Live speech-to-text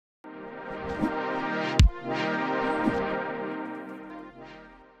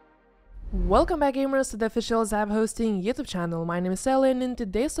Welcome back, gamers, to the official ZAP-Hosting YouTube channel. My name is Ellie, and in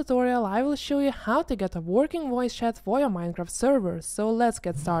today's tutorial I will show you how to get a working voice chat for your Minecraft server, so let's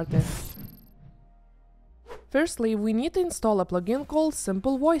get started. Firstly, we need to install a plugin called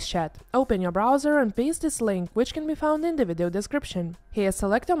Simple Voice Chat. Open your browser and paste this link, which can be found in the video description. Here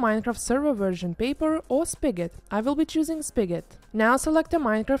select a Minecraft server version Paper or Spigot. I will be choosing Spigot. Now select a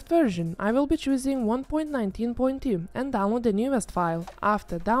Minecraft version. I will be choosing 1.19.2 and download the newest file.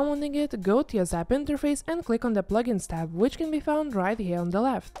 After downloading it, go to your ZAP interface and click on the Plugins tab, which can be found right here on the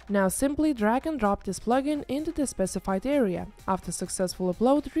left. Now simply drag and drop this plugin into the specified area. After successful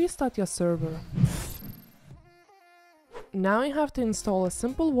upload, restart your server. Now you have to install a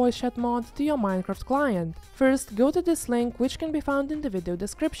simple voice chat mod to your Minecraft client. First, go to this link, which can be found in the video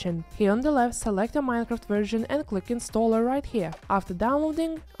description. Here on the left, select a Minecraft version and click Installer right here. After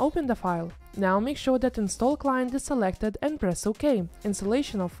downloading, open the file. Now make sure that Install Client is selected and press OK.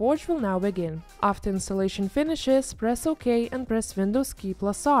 Installation of Forge will now begin. After installation finishes, press OK and press Windows key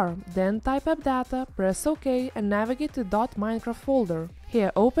 +R. Then type appdata, press OK and navigate to .minecraft folder.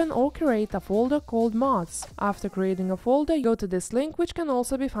 Here open or create a folder called mods. After creating a folder, go to this link, which can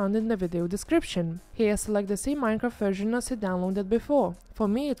also be found in the video description. Here select the same Minecraft version as you downloaded before. For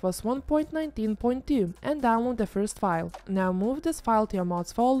me it was 1.19.2 and download the first file. Now move this file to your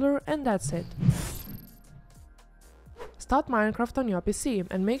mods folder and that's it. Start Minecraft on your PC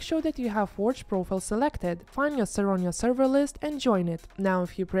and make sure that you have Forge profile selected. Find your server on your server list and join it. Now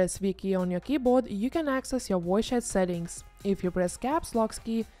if you press V key on your keyboard, you can access your voice chat settings. If you press caps lock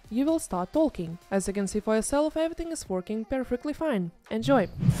key, you will start talking. As you can see for yourself, everything is working perfectly fine. Enjoy!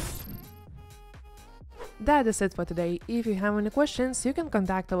 That is it for today. If you have any questions, you can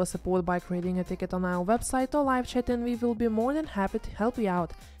contact our support by creating a ticket on our website or live chat, and we will be more than happy to help you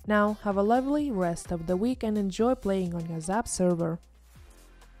out. Now, have a lovely rest of the week and enjoy playing on your ZAP server.